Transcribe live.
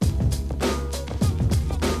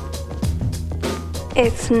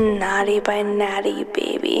It's Naughty by Natty,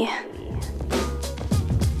 baby.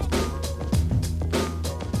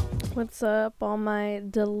 What's up, all my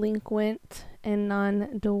delinquent and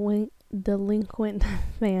non-delinquent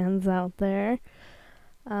fans out there?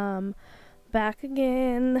 Back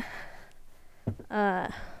again.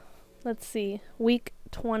 Let's see. Week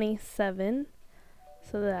 27.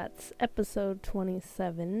 So that's episode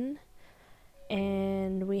 27.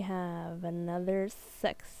 And we have another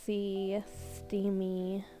sexy,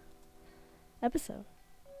 steamy episode.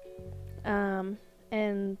 And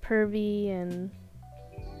pervy and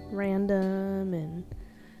random, and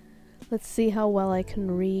let's see how well I can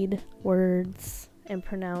read words and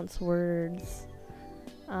pronounce words.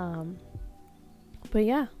 But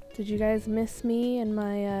yeah, did you guys miss me and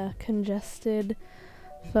my congested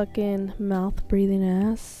fucking mouth breathing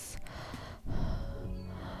ass?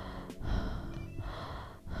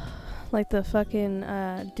 Like the fucking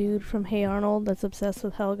dude from Hey Arnold that's obsessed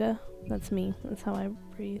with Helga. That's me. That's how I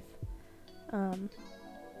breathe. I think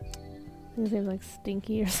his name's like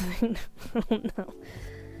Stinky or something. I don't know.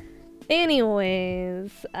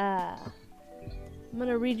 Anyways, I'm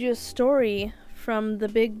gonna read you a story from the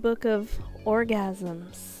big book of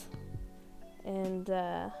Orgasms. And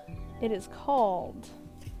it is called...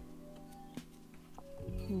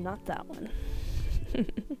 Not that one.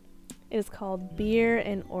 It is called Beer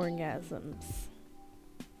and Orgasms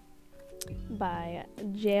by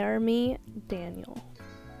Jeremy Daniel.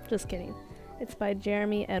 Just kidding. It's by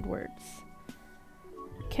Jeremy Edwards.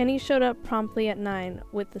 Kenny showed up promptly at 9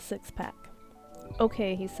 with the six-pack.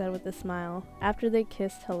 Okay, he said with a smile, after they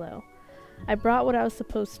kissed hello. I brought what I was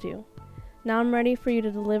supposed to. Now I'm ready for you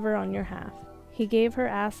to deliver on your half. He gave her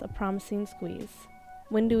ass a promising squeeze.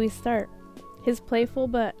 When do we start? His playful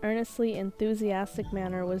but earnestly enthusiastic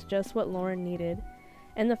manner was just what Lauren needed,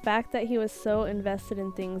 and the fact that he was so invested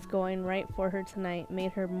in things going right for her tonight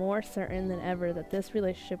made her more certain than ever that this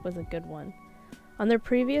relationship was a good one. On their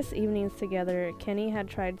previous evenings together, Kenny had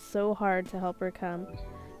tried so hard to help her come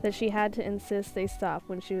that she had to insist they stop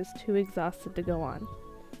when she was too exhausted to go on.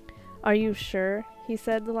 Are you sure? He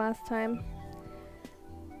said the last time.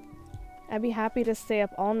 I'd be happy to stay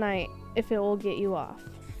up all night if it will get you off.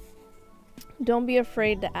 Don't be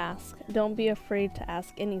afraid to ask. Don't be afraid to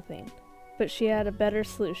ask anything. But she had a better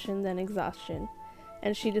solution than exhaustion,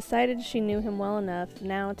 and she decided she knew him well enough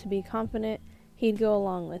now to be confident he'd go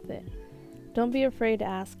along with it. Don't be afraid to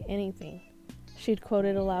ask anything, she'd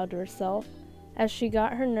quoted aloud to herself as she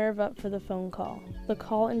got her nerve up for the phone call, the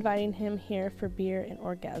call inviting him here for beer and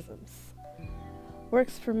orgasms.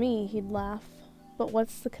 Works for me, he'd laugh, but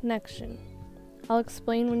what's the connection? I'll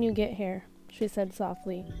explain when you get here, she said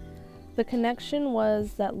softly. The connection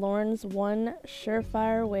was that Lauren's one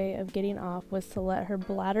surefire way of getting off was to let her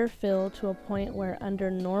bladder fill to a point where,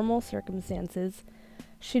 under normal circumstances,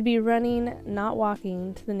 she'd be running, not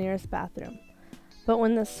walking, to the nearest bathroom. But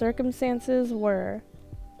when the circumstances were,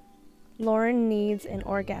 Lauren needs an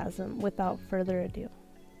orgasm without further ado.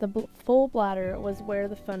 The full bladder was where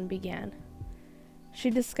the fun began. She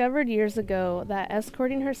discovered years ago that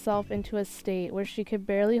escorting herself into a state where she could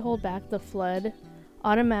barely hold back the flood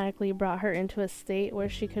automatically brought her into a state where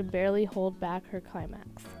she could barely hold back her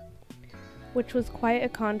climax, which was quite a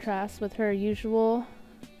contrast with her usual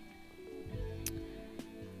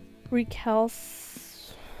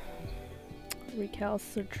recalcitrant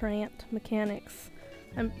mechanics.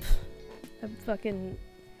 I'm fucking,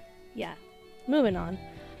 yeah. Moving on.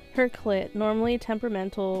 Her clit, normally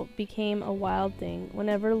temperamental, became a wild thing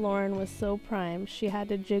whenever Lauren was so primed she had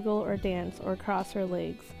to jiggle or dance or cross her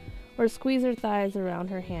legs, or squeeze her thighs around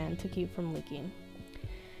her hand to keep from leaking.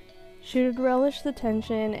 She would relish the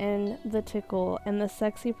tension and the tickle and the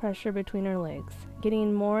sexy pressure between her legs,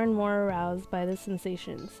 getting more and more aroused by the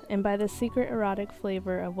sensations and by the secret erotic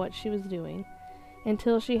flavor of what she was doing,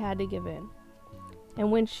 until she had to give in. And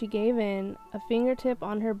when she gave in, a fingertip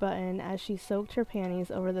on her button as she soaked her panties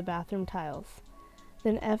over the bathroom tiles. The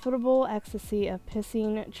ineffable ecstasy of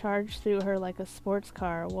pissing charged through her like a sports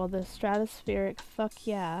car, while the stratospheric fuck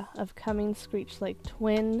yeah of coming screeched like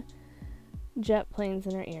twin jet planes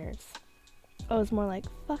in her ears. Oh, it was more like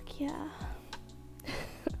fuck yeah.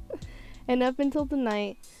 And up until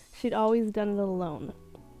tonight, she'd always done it alone.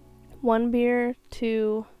 1 beer,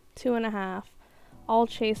 2, 2.5, all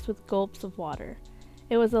chased with gulps of water.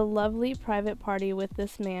 It was a lovely private party with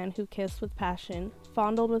this man who kissed with passion,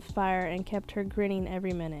 fondled with fire, and kept her grinning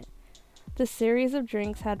every minute. The series of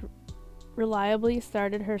drinks had reliably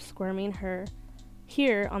started her squirming her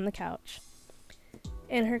here on the couch,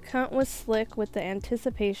 and her cunt was slick with the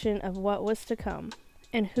anticipation of what was to come,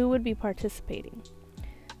 and who would be participating.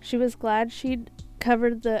 She was glad she'd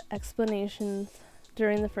covered the explanations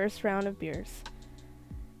during the first round of beers.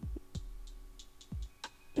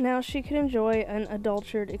 Now she could enjoy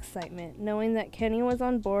unadulterated excitement, knowing that Kenny was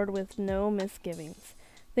on board with no misgivings.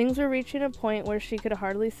 Things were reaching a point where she could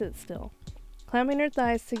hardly sit still. Clamping her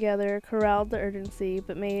thighs together corralled the urgency,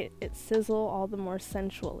 but made it sizzle all the more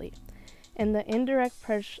sensually, and the indirect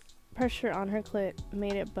pressure on her clit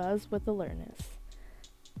made it buzz with alertness.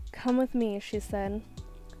 "Come with me," she said.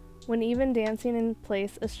 When even dancing in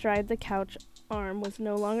place astride the couch arm was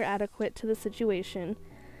no longer adequate to the situation,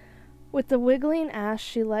 with the wiggling ass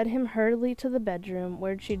she led him hurriedly to the bedroom,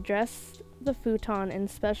 where she dressed the futon in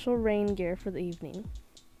special rain gear for the evening.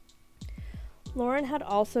 Lauren had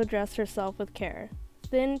also dressed herself with care.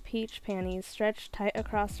 Thin peach panties stretched tight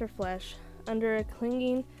across her flesh under a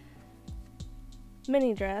clinging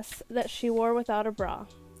mini dress that she wore without a bra.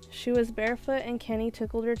 She was barefoot, and Kenny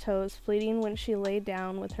tickled her toes, fleeting when she lay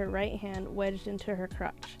down with her right hand wedged into her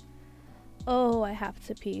crotch. "Oh, I have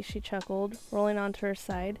to pee," she chuckled, rolling onto her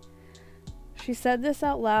side. She said this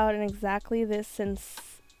out loud in exactly this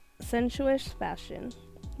sensuous fashion,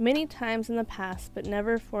 many times in the past, but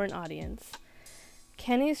never for an audience.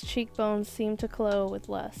 Kenny's cheekbones seemed to glow with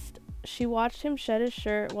lust. She watched him shed his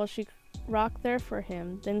shirt while she rocked there for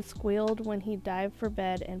him, then squealed when he dived for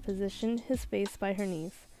bed and positioned his face by her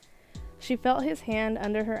knees. She felt his hand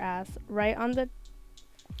under her ass, right on the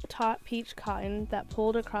taut peach cotton that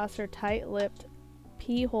pulled across her tight-lipped,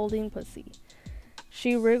 pea-holding pussy.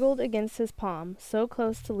 She wriggled against his palm, so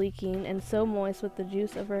close to leaking and so moist with the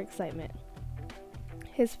juice of her excitement.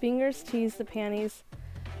 His fingers teased the panties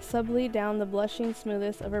subtly down the blushing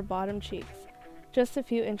smoothness of her bottom cheeks, just a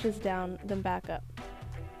few inches down, then back up.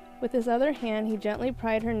 With his other hand, he gently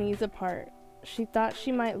pried her knees apart. She thought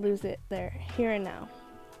she might lose it there, here and now.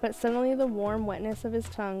 But suddenly the warm wetness of his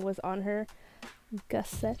tongue was on her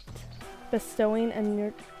gusset, bestowing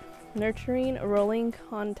a nurturing, rolling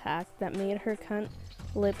contact that made her cunt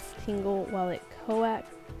lips tingle while it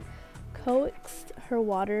coaxed her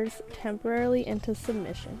waters temporarily into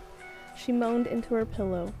submission. She moaned into her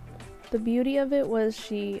pillow. The beauty of it was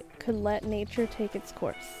she could let nature take its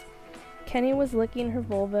course. Kenny was licking her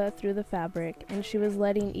vulva through the fabric, and she was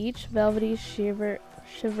letting each velvety shiver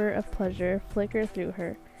of pleasure flicker through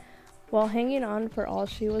her. While hanging on for all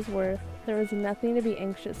she was worth, there was nothing to be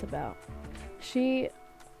anxious about. She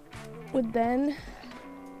would then,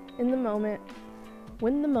 when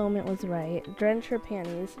the moment was right, drench her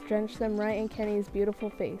panties, drench them right in Kenny's beautiful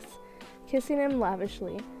face, kissing him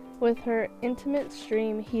lavishly. With her intimate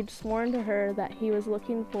stream, he'd sworn to her that he was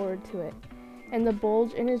looking forward to it, and the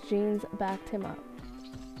bulge in his jeans backed him up.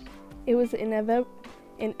 It was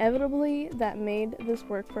inevitably that made this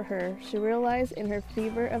work for her. She realized in her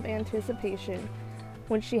fever of anticipation,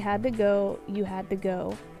 when she had to go, you had to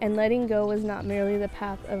go, and letting go was not merely the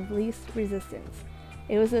path of least resistance.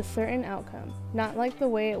 It was a certain outcome, not like the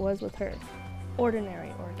way it was with her, ordinary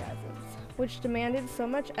orgasms, which demanded so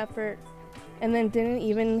much effort and then didn't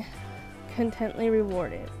even contently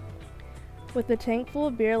reward it. With a tank full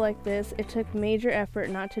of beer like this, it took major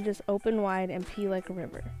effort not to just open wide and pee like a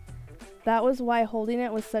river. That was why holding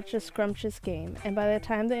it was such a scrumptious game, and by the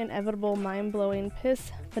time the inevitable mind-blowing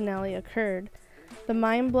piss finale occurred, the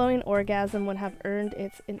mind-blowing orgasm would have earned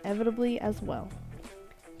its inevitably as well.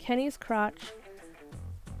 Kenny's crotch,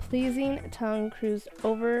 pleasing tongue cruised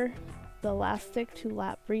over the elastic to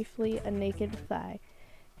lap briefly a naked thigh,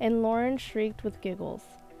 and Lauren shrieked with giggles.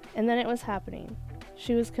 And then it was happening.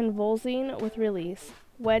 She was convulsing with release,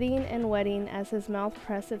 wetting and wetting as his mouth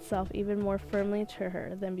pressed itself even more firmly to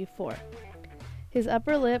her than before, his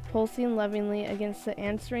upper lip pulsing lovingly against the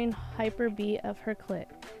answering hyperbeat of her clit.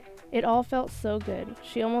 It all felt so good,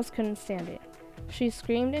 she almost couldn't stand it. She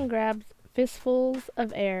screamed and grabbed fistfuls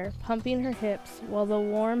of air, pumping her hips, while the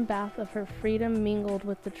warm bath of her freedom mingled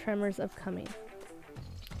with the tremors of coming.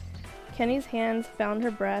 Kenny's hands found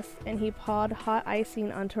her breasts, and he pawed hot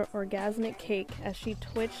icing onto her orgasmic cake as she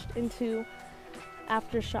twitched into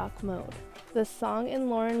aftershock mode. The song in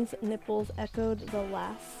Lauren's nipples echoed the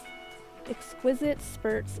last exquisite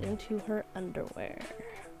spurts into her underwear.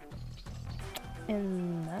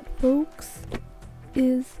 And that, folks,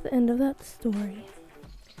 is the end of that story.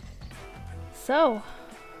 So,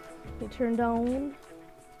 we turned on.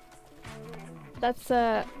 That's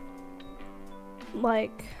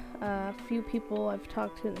like a few people I've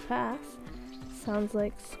talked to in the past. Sounds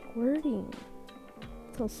like squirting.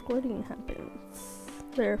 So squirting happens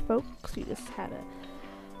there, folks. You just had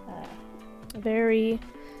a very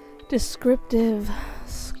descriptive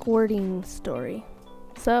squirting story.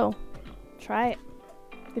 So, try it.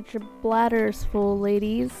 Get your bladders full,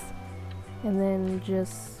 ladies, and then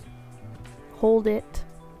just hold it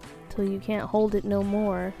till you can't hold it no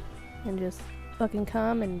more and just fucking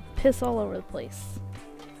come and piss all over the place.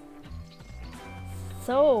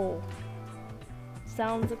 So,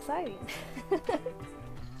 sounds exciting.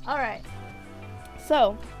 Alright.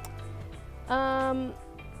 So, I'm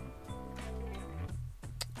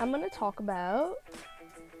gonna talk about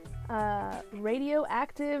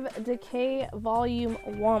Radioactive Decay Volume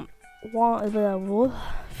 1.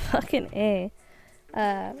 Fucking A.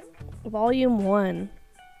 Volume 1.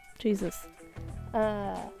 Jesus.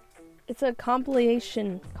 It's a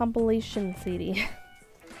compilation CD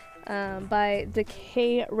by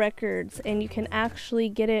Decay Records, and you can actually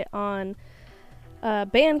get it on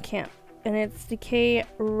Bandcamp, and it's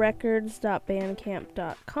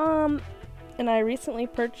decayrecords.bandcamp.com, and I recently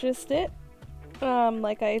purchased it.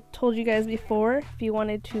 Like I told you guys before, if you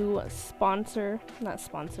wanted to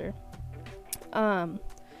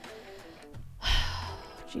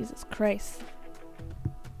Jesus Christ.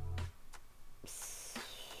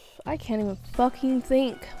 I can't even fucking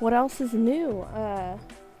think. What else is new?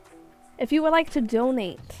 If you would like to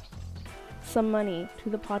donate some money to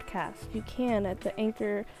the podcast, you can at the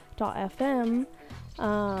anchor.fm,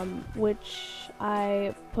 which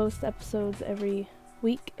I post episodes every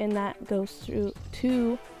week, and that goes through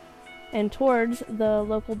to and towards the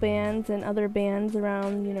local bands and other bands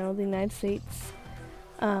around, the United States,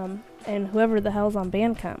 and whoever the hell's on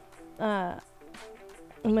Bandcamp. I'm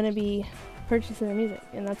gonna be purchasing the music,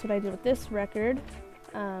 and that's what I did with this record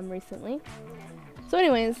recently. So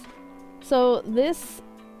anyways, this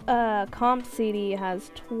comp CD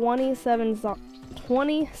has 27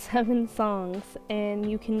 songs,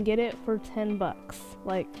 and you can get it for $10.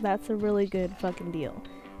 Like, that's a really good fucking deal.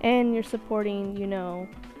 And you're supporting,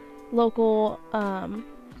 local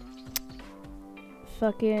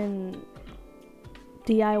fucking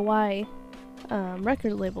DIY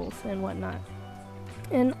record labels and whatnot,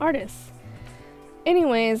 and artists.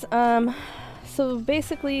 Anyways, so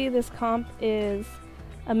basically this comp is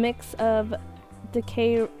a mix of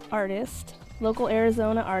Decay artists, local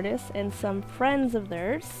Arizona artists, and some friends of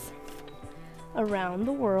theirs around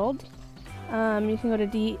the world. You can go to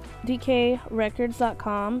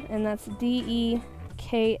decayrecords.com, and that's DEKAY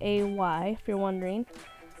if you're wondering.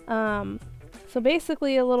 So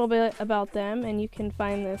basically a little bit about them, and you can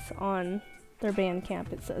find this on their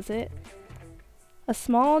Bandcamp, it says it. A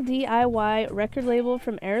small DIY record label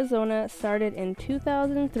from Arizona started in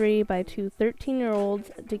 2003 by two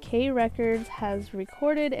 13-year-olds, Decay Records has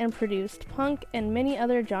recorded and produced punk and many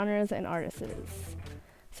other genres and artists.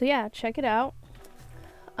 So yeah, check it out.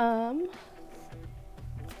 And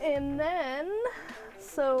then,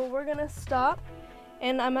 so we're gonna stop,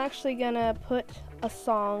 and I'm actually gonna put a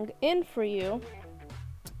song in for you,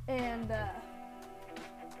 and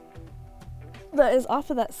that is off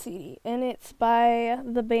of that CD, and it's by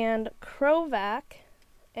the band Krovac,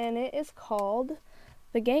 and it is called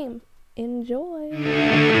The Game. Enjoy.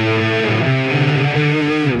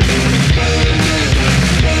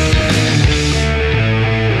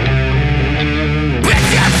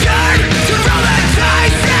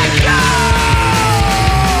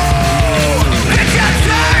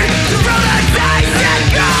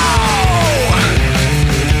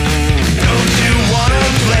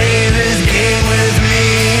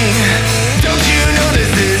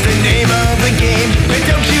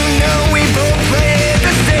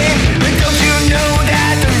 Don't you know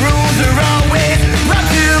that the rules are always brought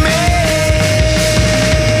to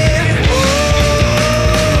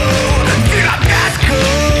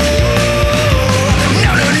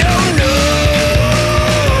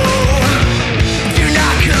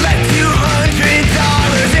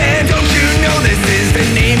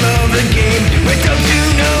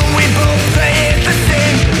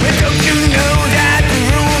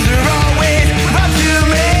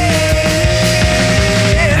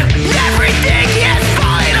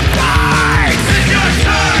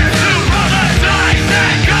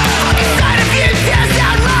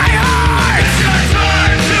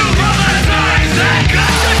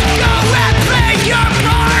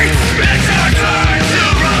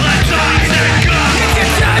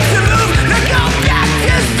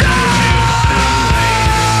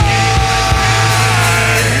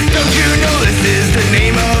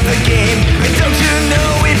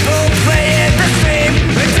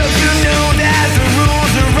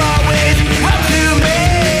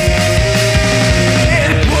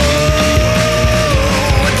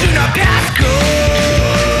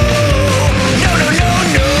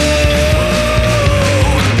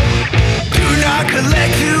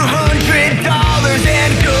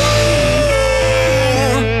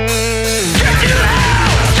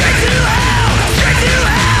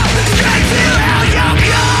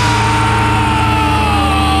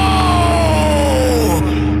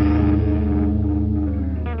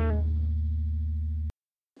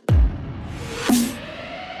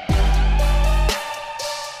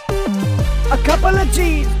a couple of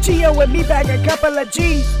G's. Gio and me bag a couple of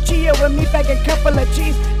G's. Gio and me bag a couple of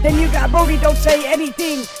G's. Then you got Brody, don't say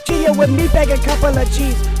anything. Gio and me bag a couple of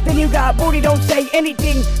G's. Then you got Brody, don't say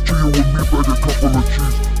anything. Gio and me bag a couple of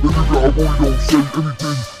G's.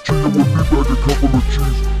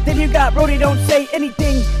 Then you got Brody, don't say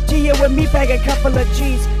anything. Gio and me bag a couple of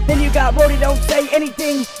G's. Then you got Brody, don't say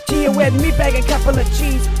anything. Gio and me bag a couple of G's. Then you got Brody, don't say anything. Gio and me bag a couple of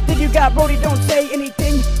G's. Then you got Brody, don't say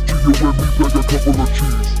anything. Gio and me bag a couple of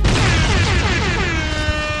G's.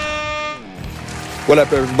 What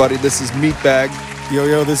up, everybody? This is Meatbag.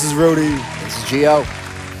 Yo, this is Rody. This is Gio.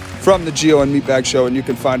 From the Gio and Meatbag Show, and you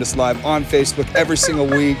can find us live on Facebook every single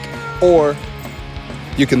week, or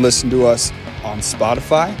you can listen to us on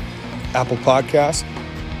Spotify, Apple Podcasts,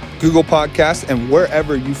 Google Podcasts, and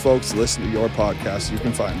wherever you folks listen to your podcasts, you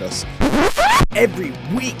can find us. Every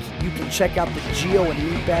week, you can check out the Gio and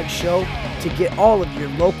Meatbag Show to get all of your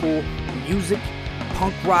local music,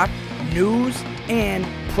 punk rock, news, and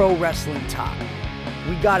pro wrestling talk.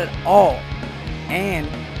 We got it all, and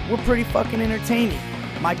we're pretty fucking entertaining.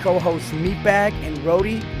 My co-hosts Meatbag and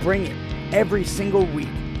Rody bring it every single week,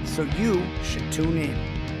 so you should tune in.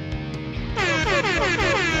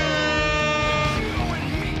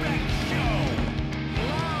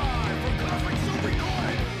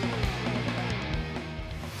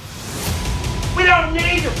 We don't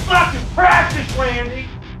need to fucking practice, Randy.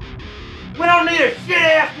 We don't need a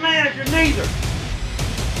shit-ass manager neither.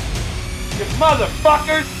 You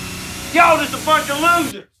motherfuckers. Y'all just a bunch of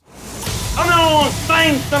losers. I'm the only one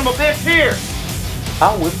sane son of a bitch here.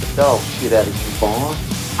 I'll whip the dog shit out of you, Vaughn.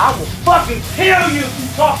 I will fucking kill you if you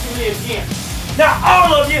talk to me again. Now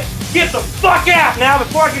all of you, get the fuck out now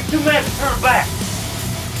before I get too mad to turn back.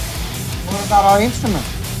 What about our instrument?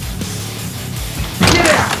 Get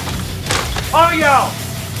out. All y'all,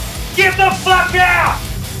 get the fuck out.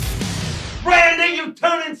 Randy, you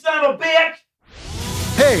tuning son of a bitch.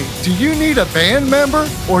 Hey, do you need a band member,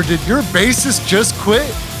 or did your bassist just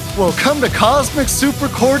quit? Well, come to Cosmic Soup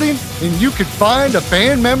Recording and you can find a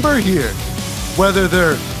band member here. Whether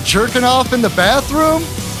they're jerking off in the bathroom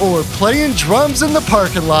or playing drums in the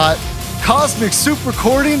parking lot, Cosmic Soup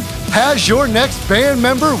Recording has your next band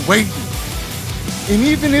member waiting. And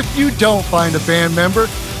even if you don't find a band member,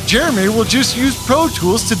 Jeremy will just use Pro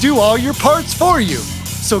Tools to do all your parts for you.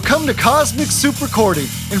 So come to Cosmic Soup Recording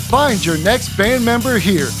and find your next band member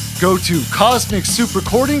here. Go to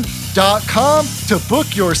CosmicSoupRecording.com to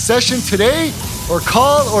book your session today, or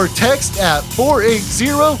call or text at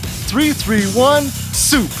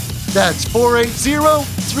 480-331-SOUP. That's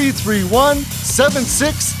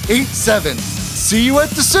 480-331-7687. See you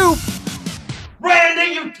at the soup.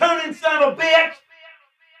 Randy, you tuning son of a bitch.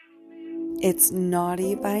 It's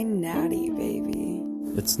Naughty by Natty, baby.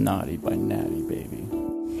 It's Naughty by Natty, baby.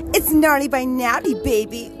 It's Naughty by Natty,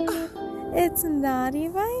 baby. It's Naughty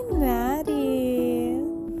by Natty.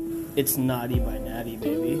 It's Naughty by Natty,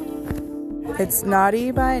 baby. It's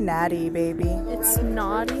Naughty by Natty, baby. It's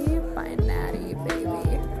Naughty by Natty,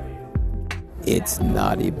 baby. It's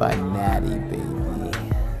Naughty by Natty, baby.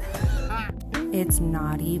 It's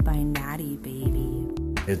Naughty by Natty, baby.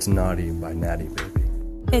 It's Naughty by Natty,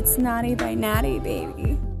 baby. It's Naughty by Natty,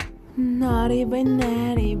 baby. Naughty by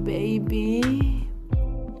Natty, baby.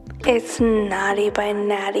 It's Naughty by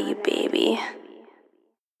Natty, baby.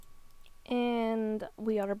 And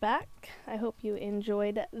we are back. I hope you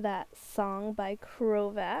enjoyed that song by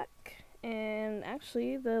Krovac. And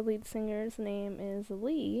actually, the lead singer's name is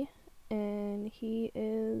Lee, and he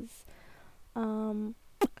is the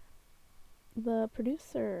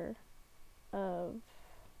producer of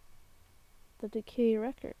the Decay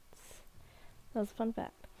Records. That was a fun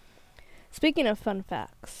fact. Speaking of fun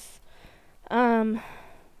facts,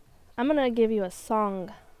 I'm gonna give you a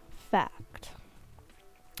song fact.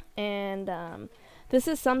 And this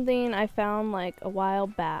is something I found like a while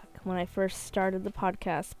back when I first started the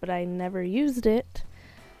podcast, but I never used it,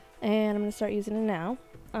 and I'm gonna start using it now.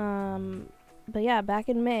 But yeah, back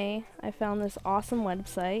in May, I found this awesome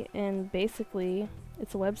website, and basically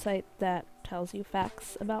it's a website that tells you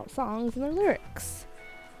facts about songs and their lyrics.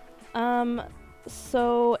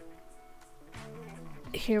 So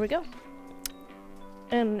here we go.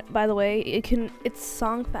 And by the way, it's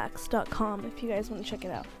songfacts.com if you guys want to check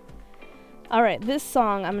it out. Alright, this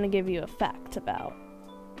song I'm going to give you a fact about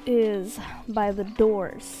is by The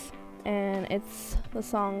Doors, and it's the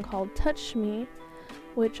song called Touch Me,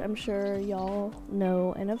 which I'm sure y'all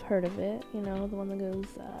know and have heard of it. You know, the one that goes,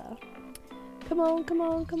 come on, come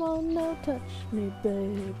on, come on, now touch me,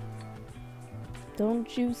 babe.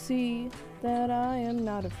 Don't you see that I am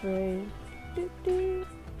not afraid? Doo-doo.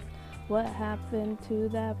 What happened to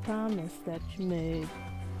that promise that you made?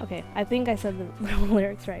 Okay, I think I said the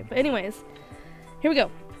lyrics right. But anyways, here we go.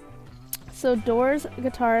 So Doors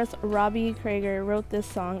guitarist Robbie Krieger wrote this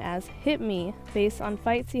song as Hit Me, based on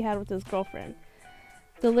fights he had with his girlfriend.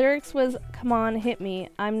 The lyrics was, "Come on, hit me,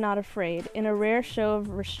 I'm not afraid," in a rare show of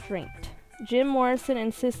restraint. Jim Morrison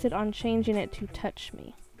insisted on changing it to Touch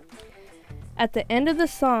Me. At the end of the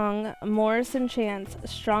song, Morrison chants,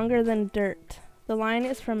 "Stronger than dirt." The line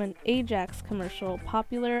is from an Ajax commercial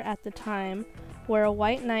popular at the time, where a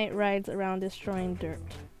white knight rides around destroying dirt.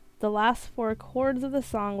 The last 4 chords of the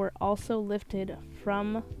song were also lifted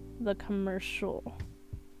from the commercial.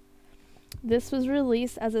 This was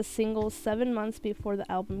released as a single 7 months before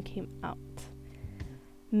the album came out.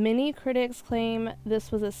 Many critics claim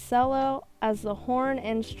this was a sellout, as the horn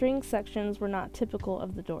and string sections were not typical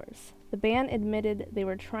of the Doors. The band admitted they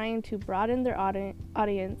were trying to broaden their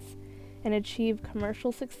audience and achieve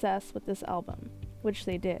commercial success with this album, which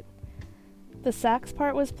they did. The sax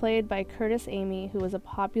part was played by Curtis Amy, who was a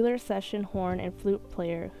popular session horn and flute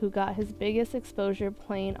player who got his biggest exposure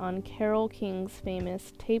playing on Carole King's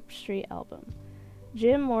famous Tape Street album.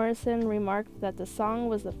 Jim Morrison remarked that the song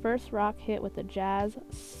was the first rock hit with a jazz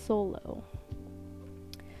solo.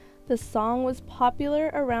 The song was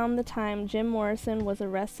popular around the time Jim Morrison was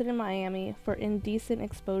arrested in Miami for indecent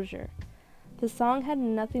exposure. The song had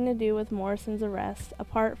nothing to do with Morrison's arrest,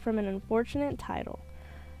 apart from an unfortunate title,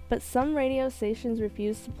 but some radio stations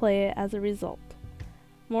refused to play it as a result.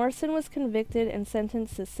 Morrison was convicted and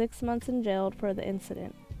sentenced to 6 months in jail for the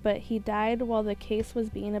incident, but he died while the case was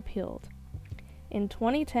being appealed. In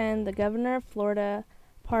 2010, the governor of Florida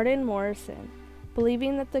pardoned Morrison,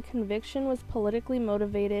 believing that the conviction was politically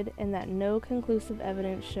motivated and that no conclusive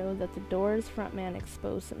evidence showed that the Doors frontman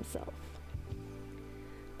exposed himself.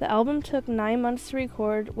 The album took 9 months to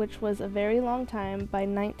record, which was a very long time by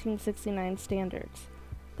 1969 standards.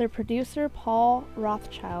 Their producer, Paul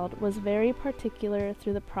Rothchild, was very particular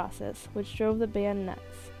through the process, which drove the band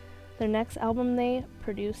nuts. Their next album they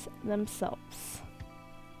produced themselves.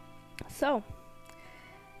 So,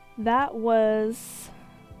 that was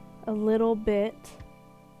a little bit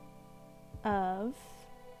of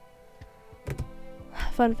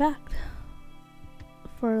fun fact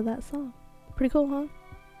for that song. Pretty cool, huh?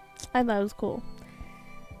 I thought it was cool.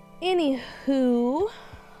 Anywho,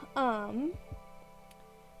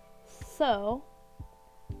 so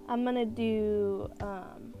I'm gonna do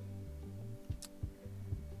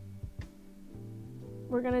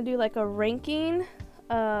we're gonna do like a ranking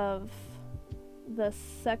of the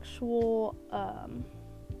sexual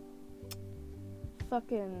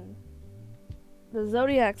the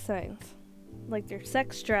zodiac signs, like their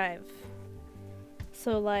sex drive.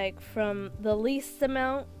 So like from the least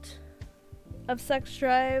amount of sex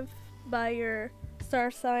drive by your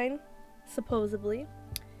star sign, supposedly,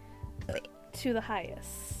 to the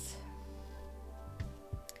highest.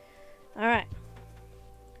 Alright.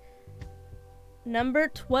 Number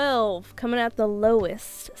 12, coming at the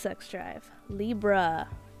lowest sex drive, Libra.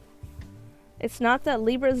 It's not that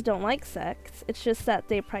Libras don't like sex, it's just that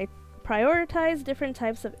they prioritize different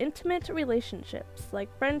types of intimate relationships,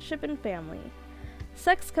 like friendship and family.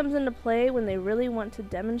 Sex comes into play when they really want to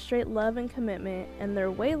demonstrate love and commitment, and they're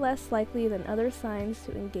way less likely than other signs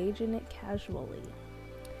to engage in it casually.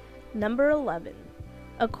 Number 11,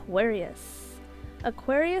 Aquarius.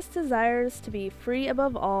 Aquarius desires to be free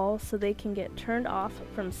above all, so they can get turned off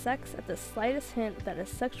from sex at the slightest hint that a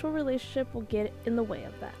sexual relationship will get in the way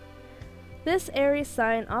of that. This Aries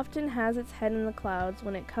sign often has its head in the clouds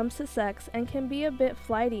when it comes to sex and can be a bit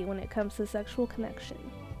flighty when it comes to sexual connection.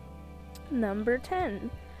 Number 10,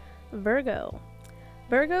 Virgo.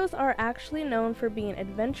 Virgos are actually known for being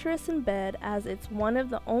adventurous in bed, as it's one of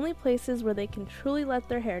the only places where they can truly let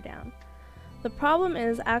their hair down. The problem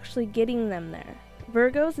is actually getting them there.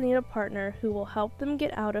 Virgos need a partner who will help them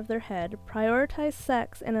get out of their head, prioritize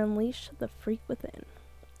sex, and unleash the freak within.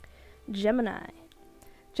 Gemini.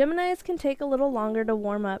 Geminis can take a little longer to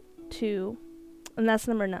warm up to, and that's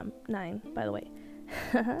number 9, by the way.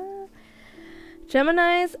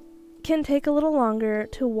 Geminis can take a little longer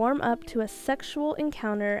to warm up to a sexual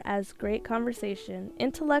encounter, as great conversation,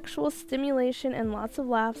 intellectual stimulation, and lots of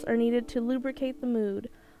laughs are needed to lubricate the mood.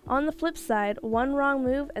 On the flip side, one wrong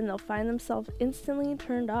move and they'll find themselves instantly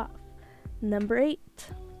turned off. Number 8,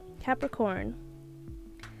 Capricorn.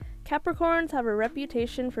 Capricorns have a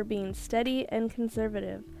reputation for being steady and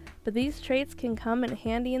conservative, but these traits can come in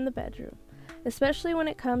handy in the bedroom, especially when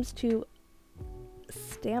it comes to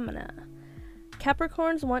stamina.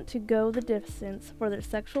 Capricorns want to go the distance for their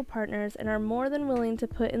sexual partners and are more than willing to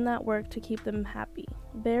put in that work to keep them happy.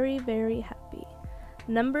 Very, very happy.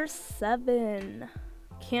 Number 7,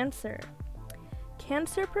 Cancer.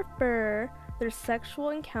 Cancer prefer their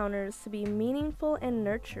sexual encounters to be meaningful and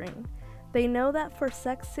nurturing. They know that for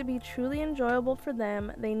sex to be truly enjoyable for them,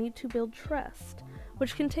 they need to build trust,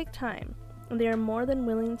 which can take time, and they are more than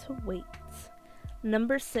willing to wait.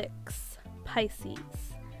 Number 6,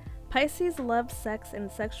 Pisces. Pisces love sex and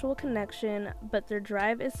sexual connection, but their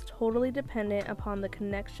drive is totally dependent upon the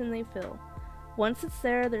connection they feel. Once it's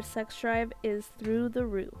there, their sex drive is through the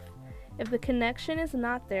roof. If the connection is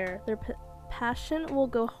not there, their passion will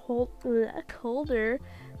go colder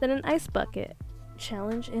than an ice bucket.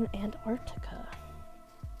 Challenge in Antarctica.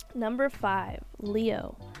 Number 5,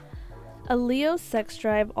 Leo. A Leo's sex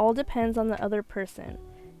drive all depends on the other person.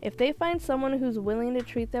 If they find someone who's willing to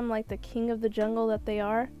treat them like the king of the jungle that they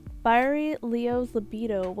are, fiery Leo's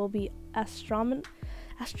libido will be astronomical,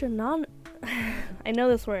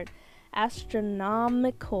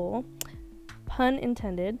 pun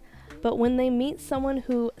intended, but when they meet someone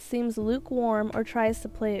who seems lukewarm or tries to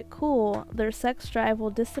play it cool, their sex drive will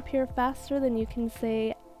disappear faster than you can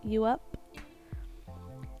say, "You up?"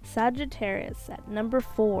 Sagittarius at number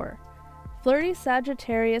 4. Flirty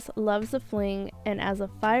Sagittarius loves a fling, and as a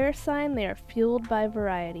fire sign, they are fueled by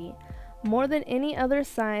variety. More than any other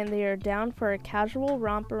sign, they are down for a casual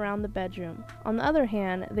romp around the bedroom. On the other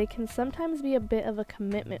hand, they can sometimes be a bit of a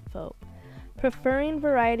commitment phobe, preferring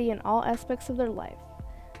variety in all aspects of their life.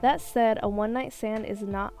 That said, a one-night stand is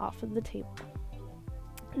not off of the table.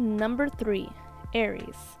 Number 3,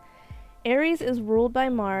 Aries. Aries is ruled by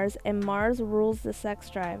Mars, and Mars rules the sex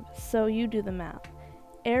drive, so you do the math.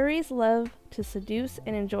 Aries love to seduce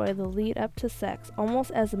and enjoy the lead up to sex almost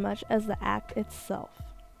as much as the act itself.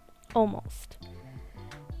 Almost.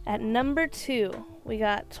 At number 2, we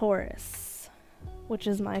got Taurus, which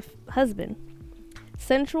is my husband.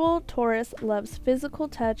 Sensual Taurus loves physical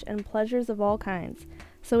touch and pleasures of all kinds,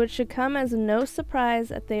 so it should come as no surprise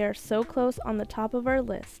that they are so close on the top of our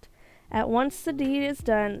list. At once the deed is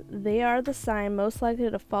done, they are the sign most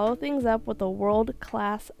likely to follow things up with a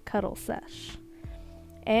world-class cuddle sesh.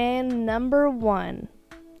 And number 1,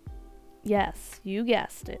 yes, you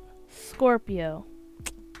guessed it, Scorpio.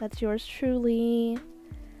 That's yours truly.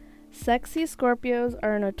 Sexy Scorpios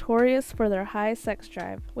are notorious for their high sex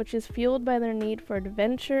drive, which is fueled by their need for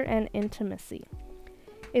adventure and intimacy.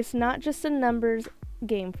 It's not just a numbers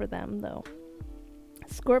game for them, though.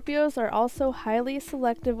 Scorpios are also highly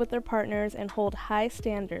selective with their partners and hold high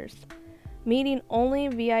standards, meaning only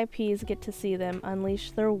VIPs get to see them unleash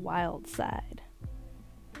their wild side.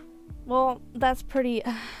 Well, that's pretty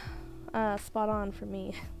spot on for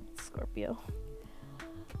me, Scorpio.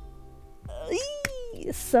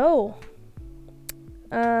 So,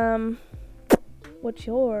 what's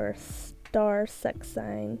your star sex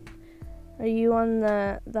sign? Are you on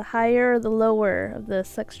the higher or the lower of the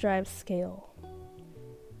sex drive scale?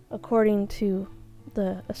 According to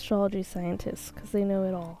the astrology scientists, because they know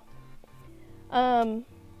it all.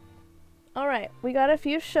 Alright, we got a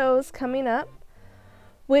few shows coming up,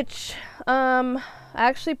 which I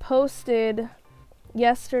actually posted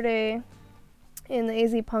yesterday in the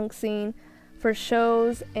AZ Punk scene for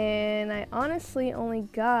shows, and I honestly only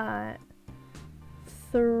got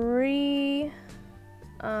 3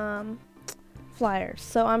 flyers.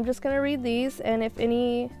 So I'm just going to read these, and if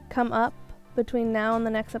any come up between now and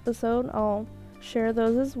the next episode, I'll share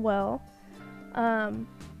those as well.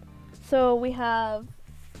 So we have,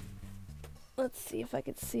 let's see if I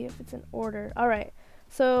could see if it's in order. Alright,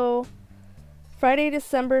 so Friday,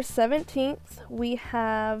 December 17th, we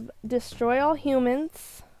have Destroy All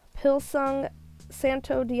Humans, Pilsung,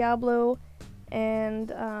 Santo Diablo,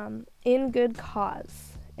 and In Good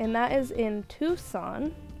Cause. And that is in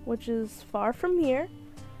Tucson, which is far from here.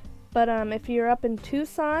 But if you're up in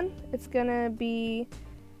Tucson, it's going to be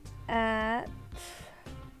at,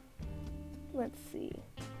 let's see,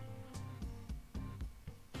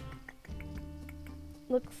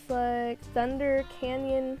 looks like Thunder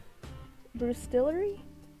Canyon Brewstillery.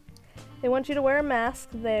 They want you to wear a mask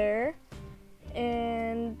there,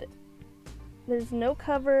 and there's no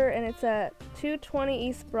cover, and it's at 220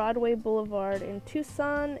 East Broadway Boulevard in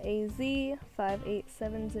Tucson, AZ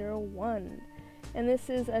 58701. And this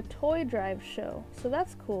is a toy drive show, so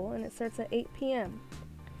that's cool, and it starts at 8 p.m.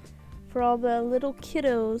 for all the little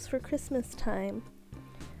kiddos for Christmas time.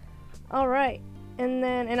 Alright, and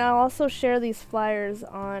I'll also share these flyers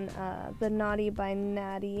on the Naughty by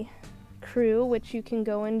Natty crew, which you can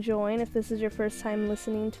go and join if this is your first time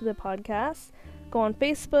listening to the podcast. Go on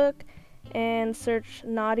Facebook and search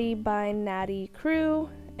Naughty by Natty crew,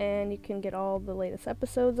 and you can get all the latest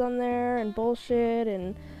episodes on there and bullshit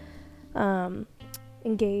and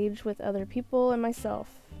engage with other people and myself.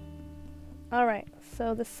 Alright,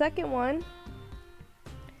 so the second one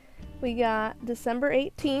We got December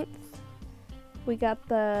 18th. We got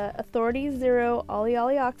the Authority Zero Ollie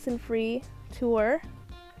Ollie Oxenfree tour.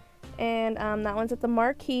 And that one's at the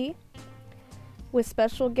Marquee with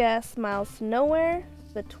special guests Miles to Nowhere,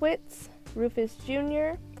 The Twits, Rufus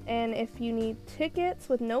Jr. And if you need tickets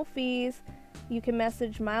with no fees, you can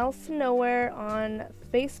message Miles to Nowhere on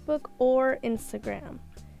Facebook or Instagram.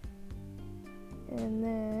 And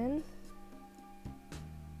then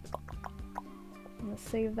I'm going to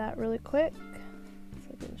save that really quick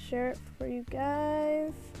so I can share it for you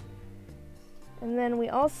guys. And then we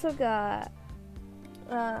also got,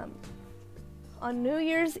 on New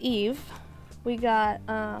Year's Eve, we got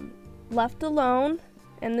Left Alone.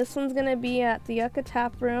 And this one's going to be at the Yucca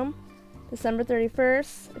Tap Room, December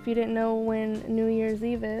 31st, if you didn't know when New Year's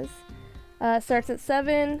Eve is. Starts at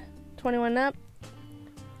 7, 21 up.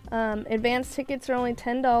 Advance tickets are only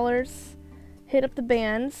 $10. Hit up the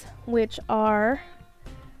bands, which are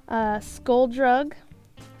Skulldrug,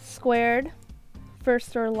 Squared,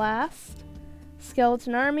 First or Last,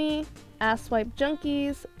 Skeleton Army, Asswipe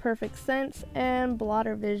Junkies, Perfect Sense, and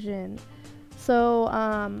Blotter Vision. So,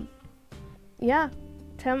 yeah.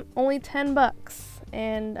 Only $10,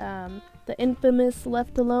 and the infamous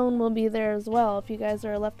Left Alone will be there as well if you guys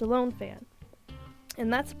are a Left Alone fan,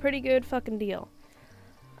 and that's a pretty good fucking deal.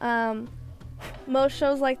 Most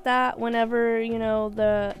shows like that, whenever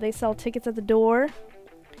they sell tickets at the door,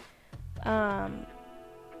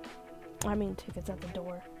 tickets at the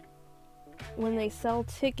door. When they sell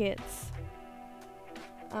tickets,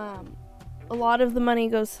 a lot of the money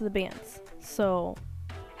goes to the bands, so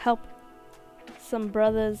help some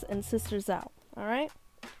brothers and sisters out. Alright,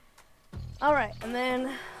 and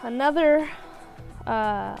then another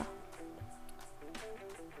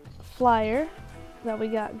flyer that we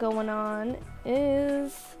got going on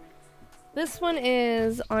is, this one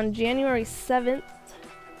is on January 7th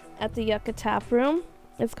at the Yucca Tap Room.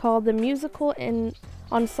 It's called the Musical and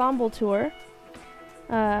Ensemble Tour,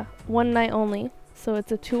 one night only, so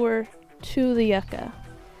it's a tour to the Yucca.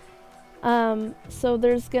 So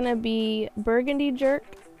there's gonna be Burgundy Jerk,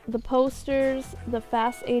 The Posters, the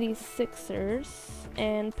Fast 86ers,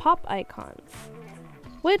 and Pop Icons,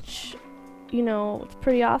 which, it's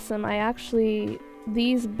pretty awesome.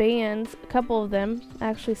 These bands, a couple of them,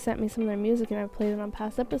 actually sent me some of their music, and I've played it on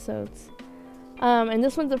past episodes. And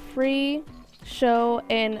this one's a free show,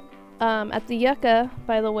 and at the Yucca,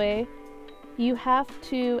 by the way, you have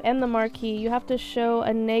to, and the Marquee, you have to show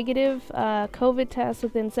a negative COVID test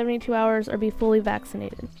within 72 hours or be fully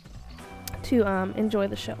vaccinated to enjoy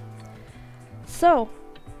the show. So,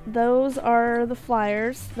 those are the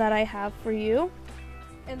flyers that I have for you.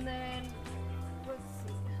 And then, let's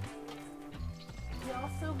see. We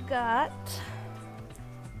also got,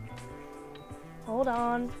 hold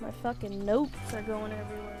on, my fucking notes are going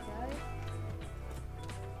everywhere, guys.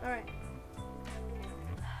 Alright.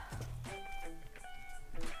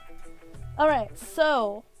 Alright,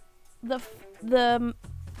 so the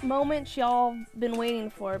moment y'all been waiting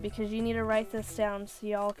for, because you need to write this down so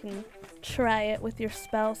y'all can try it with your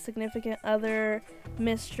spouse, significant other,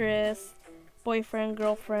 mistress, boyfriend,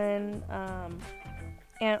 girlfriend,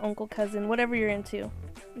 aunt, uncle, cousin, whatever you're into,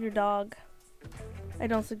 your dog. I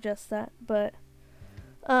don't suggest that, but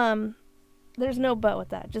there's no but with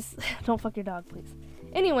that. Just don't fuck your dog, please.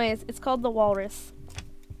 Anyways, it's called The Walrus.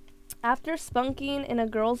 After spunking in a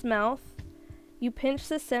girl's mouth, you pinch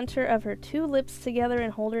the center of her two lips together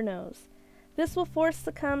and hold her nose. This will force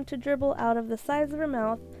the cum to dribble out of the sides of her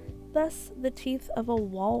mouth, thus the teeth of a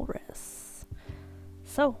walrus.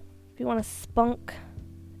 So, if you want to spunk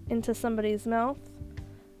into somebody's mouth,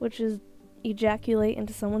 which is ejaculate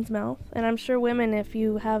into someone's mouth, and I'm sure women, if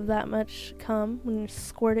you have that much cum, when you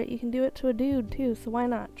squirt it, you can do it to a dude too, so why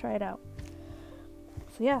not? Try it out.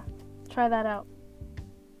 So yeah, try that out.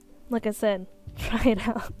 Like I said, try it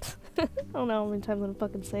out. I don't know how many times I'm gonna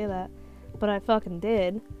fucking say that, but I fucking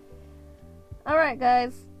did. Alright,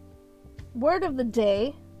 guys. Word of the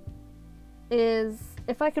day is,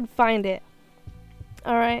 if I could find it.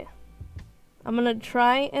 Alright? I'm gonna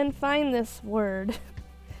try and find this word.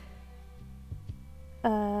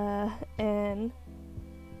 And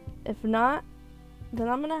if not, then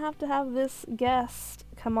I'm gonna have to have this guest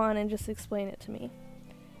come on and just explain it to me.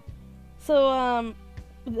 So,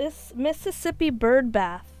 this Mississippi bird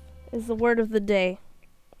bath is the word of the day,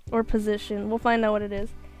 or position. We'll find out what it is.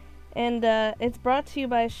 And it's brought to you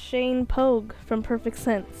by Shane Pogue from Perfect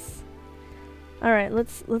Sense. Alright,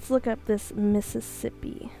 let's look up this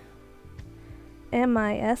Mississippi.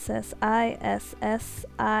 Mississippi.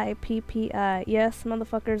 Yes,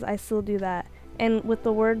 motherfuckers, I still do that. And with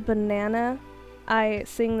the word banana, I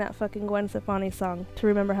sing that fucking Gwen Stefani song to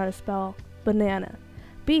remember how to spell banana.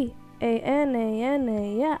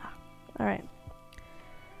 B-A-N-A-N-A, yeah. Alright.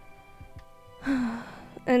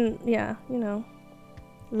 And, yeah, you know.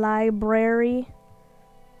 Library.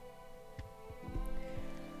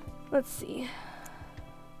 Let's see.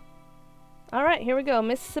 Alright, here we go.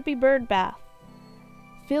 Mississippi bird bath.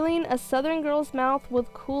 Filling a southern girl's mouth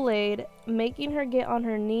with Kool-Aid, making her get on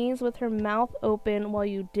her knees with her mouth open while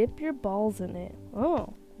you dip your balls in it.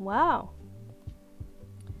 Oh, wow.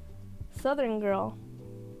 Southern girl.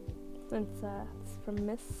 Since it's from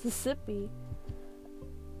Mississippi.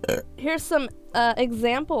 Here's some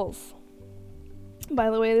examples.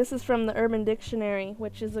 By the way, this is from the Urban Dictionary,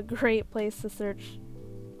 which is a great place to search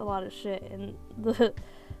a lot of shit. And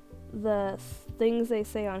the things they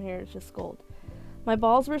say on here is just gold. My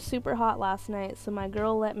balls were super hot last night, so my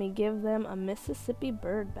girl let me give them a Mississippi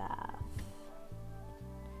bird bath.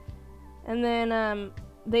 And then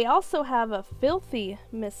they also have a filthy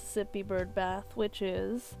Mississippi bird bath, which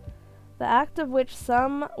is the act of which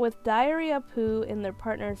some with diarrhea poo in their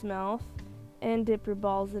partner's mouth and dip your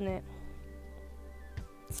balls in it.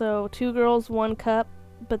 So 2 girls, 1 cup,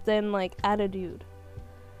 but then like add a dude.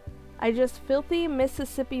 I just filthy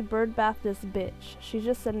Mississippi bird bath this bitch. She's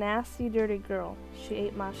just a nasty, dirty girl. She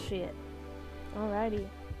ate my shit. Alrighty.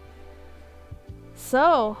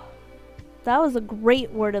 So, that was a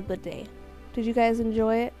great word of the day. Did you guys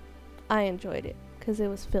enjoy it? I enjoyed it, because it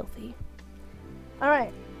was filthy.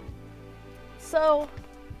 Alright. So,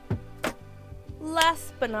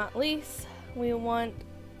 last but not least,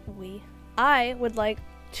 I would like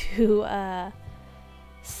to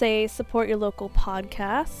say support your local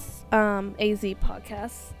podcasts. AZ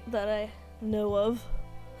podcasts that I know of.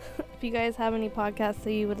 If you guys have any podcasts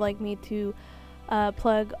that you would like me to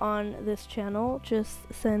plug on this channel, just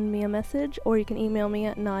send me a message, or you can email me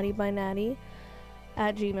at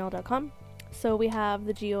naughtybynatty@gmail.com. So we have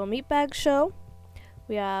the Geo Meatbag Show,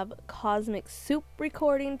 we have Cosmic Soup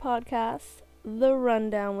Recording Podcast, The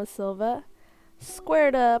Rundown with Silva,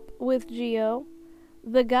 Squared Up with Geo,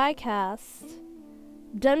 The Guycast,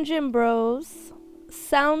 Dungeon Bros,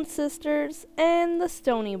 Sound Sisters, and the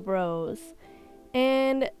Stony Bros.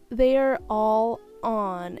 And they are all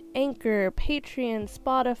on Anchor, Patreon,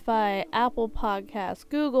 Spotify, Apple Podcasts,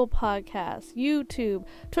 Google Podcasts, YouTube,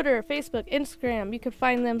 Twitter, Facebook, Instagram. You can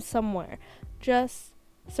find them somewhere. Just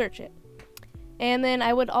search it. And then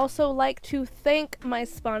I would also like to thank my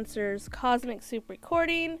sponsors, Cosmic Soup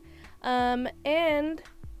Recording, and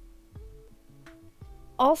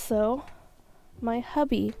also my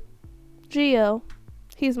hubby, Geo.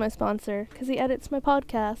 He's my sponsor because he edits my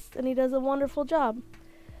podcast and he does a wonderful job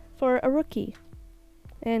for a rookie.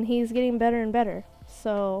 And he's getting better and better.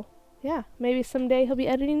 So, yeah, maybe someday he'll be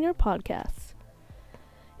editing your podcast.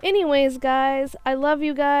 Anyways, guys, I love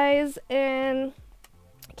you guys, and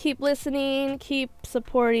keep listening, keep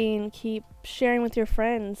supporting, keep sharing with your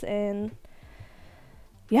friends, and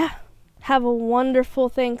yeah, have a wonderful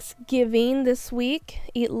Thanksgiving this week.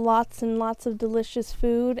 Eat lots and lots of delicious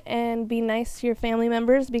food, and be nice to your family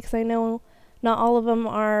members, because I know not all of them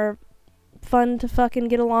are fun to fucking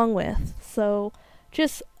get along with. So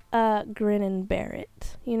just grin and bear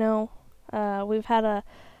it, you know. We've had a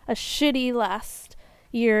shitty last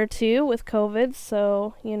year or two with COVID,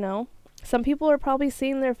 so, you know, some people are probably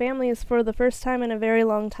seeing their families for the first time in a very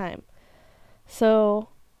long time. So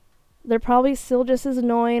they're probably still just as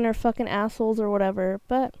annoying or fucking assholes or whatever,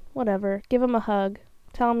 but whatever. Give them a hug.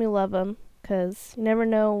 Tell them you love them, because you never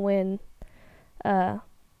know when,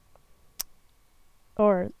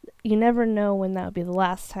 you never know when that would be the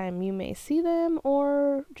last time you may see them,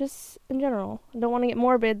 or just in general. I don't want to get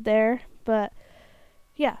morbid there, but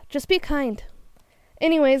yeah, just be kind.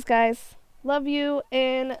 Anyways, guys, love you,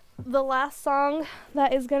 and the last song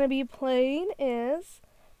that is going to be playing is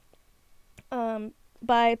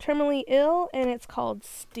by Terminally Ill, and it's called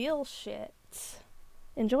Steal Shit.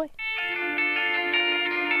 Enjoy.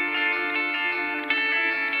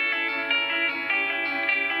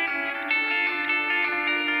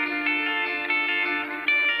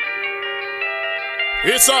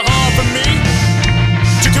 It's so hard for me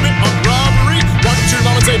to commit a robbery. Walking to your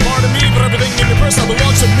mom and say pardon me, but everything in your purse now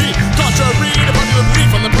belongs to me. Contrary to popular belief,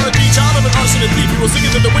 I'm the prodigy child of an arson and thief. People singing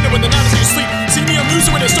in the window when the night is you sleep. See me, I'm loser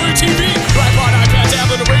when it's story TV. iPod, iPad,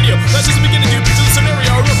 tablet, or radio. That's just the beginning to picture the scenario.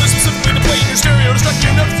 I wrote this specifically to play in your stereo, distract you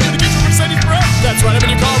enough to the kids from exciting for help. That's right, I'm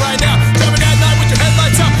in your car right now, coming at night with your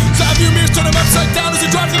headlights out. Side view mirrors, turn them upside down as you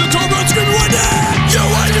drive through the toll road, screaming one day. Yo,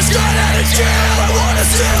 I just got out of jail, I wanna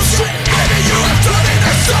steal shit. Maybe you have done it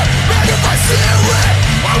or something. Man, if I steal it,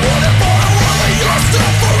 I want it for a while, your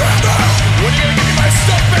stuff forever. When are you gonna give me my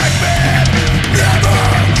stuff back, man?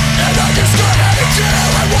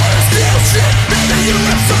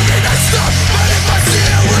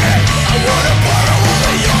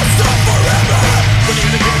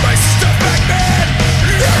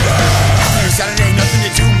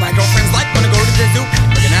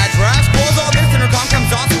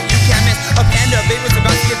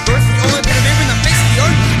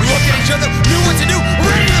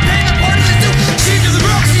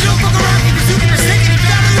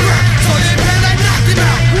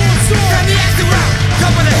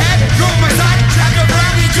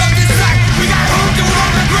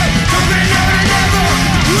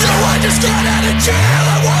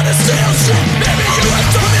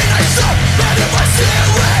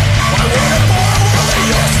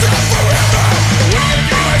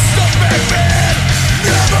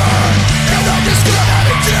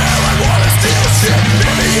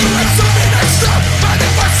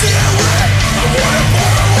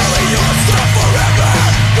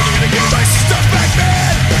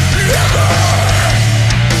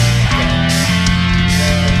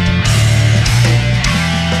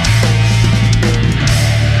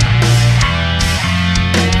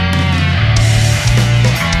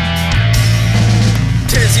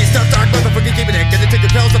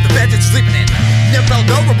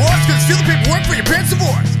 remorse, gonna steal the paperwork for your parents'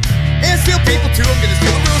 divorce. And steal people too, I'm gonna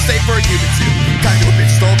steal the real estate for a human too. Time to go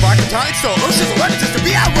bitch, stole a vodka, time stole oceans of lemons just to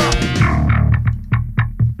be out wrong.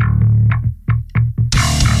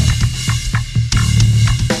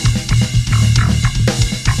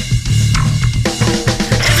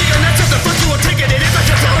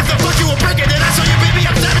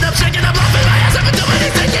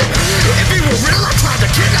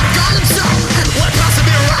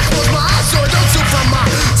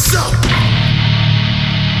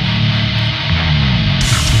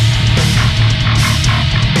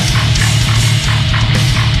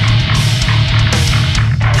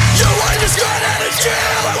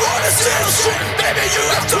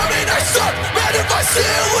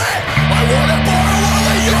 I wanna borrow all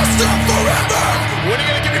of your stuff forever. When are you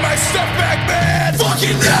gonna give me my stuff back, man?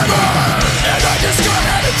 Fucking never. And I just got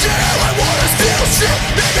out of jail. I wanna steal shit.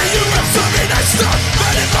 Maybe you have some nice stuff,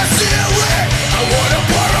 but if I steal it, I wanna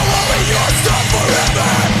borrow all of your stuff forever.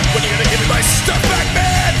 When are you gonna give me my stuff back,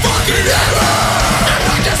 man? Fucking never. And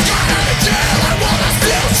I just got out of jail. I wanna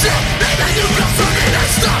steal shit. Maybe you have some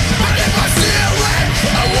nice stuff, but if I steal it,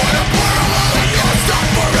 I wanna borrow all of your stuff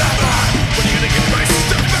forever. When are you gonna give me my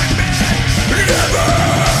stuff back, man? Never!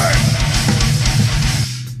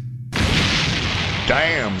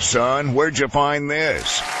 Damn, son, where'd you find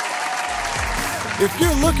this? If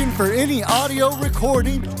you're looking for any audio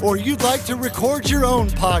recording or you'd like to record your own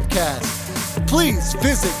podcast, please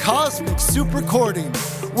visit Cosmic Soup Recording,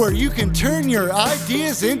 where you can turn your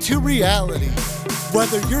ideas into reality.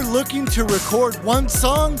 Whether you're looking to record one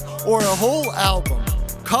song or a whole album,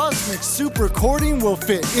 Cosmic Soup Recording will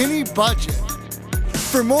fit any budget.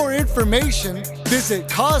 For more information, visit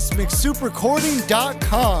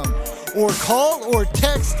CosmicSoupreCording.com or call or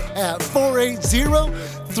text at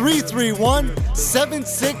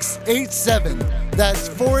 480-331-7687. That's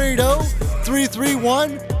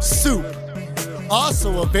 480-331-SOUP.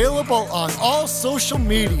 Also available on all social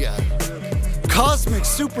media. Cosmic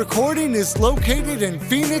Soup Recording is located in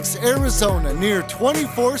Phoenix, Arizona, near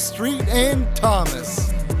 24th Street and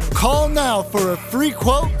Thomas. Call now for a free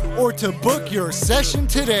quote or to book your session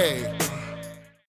today.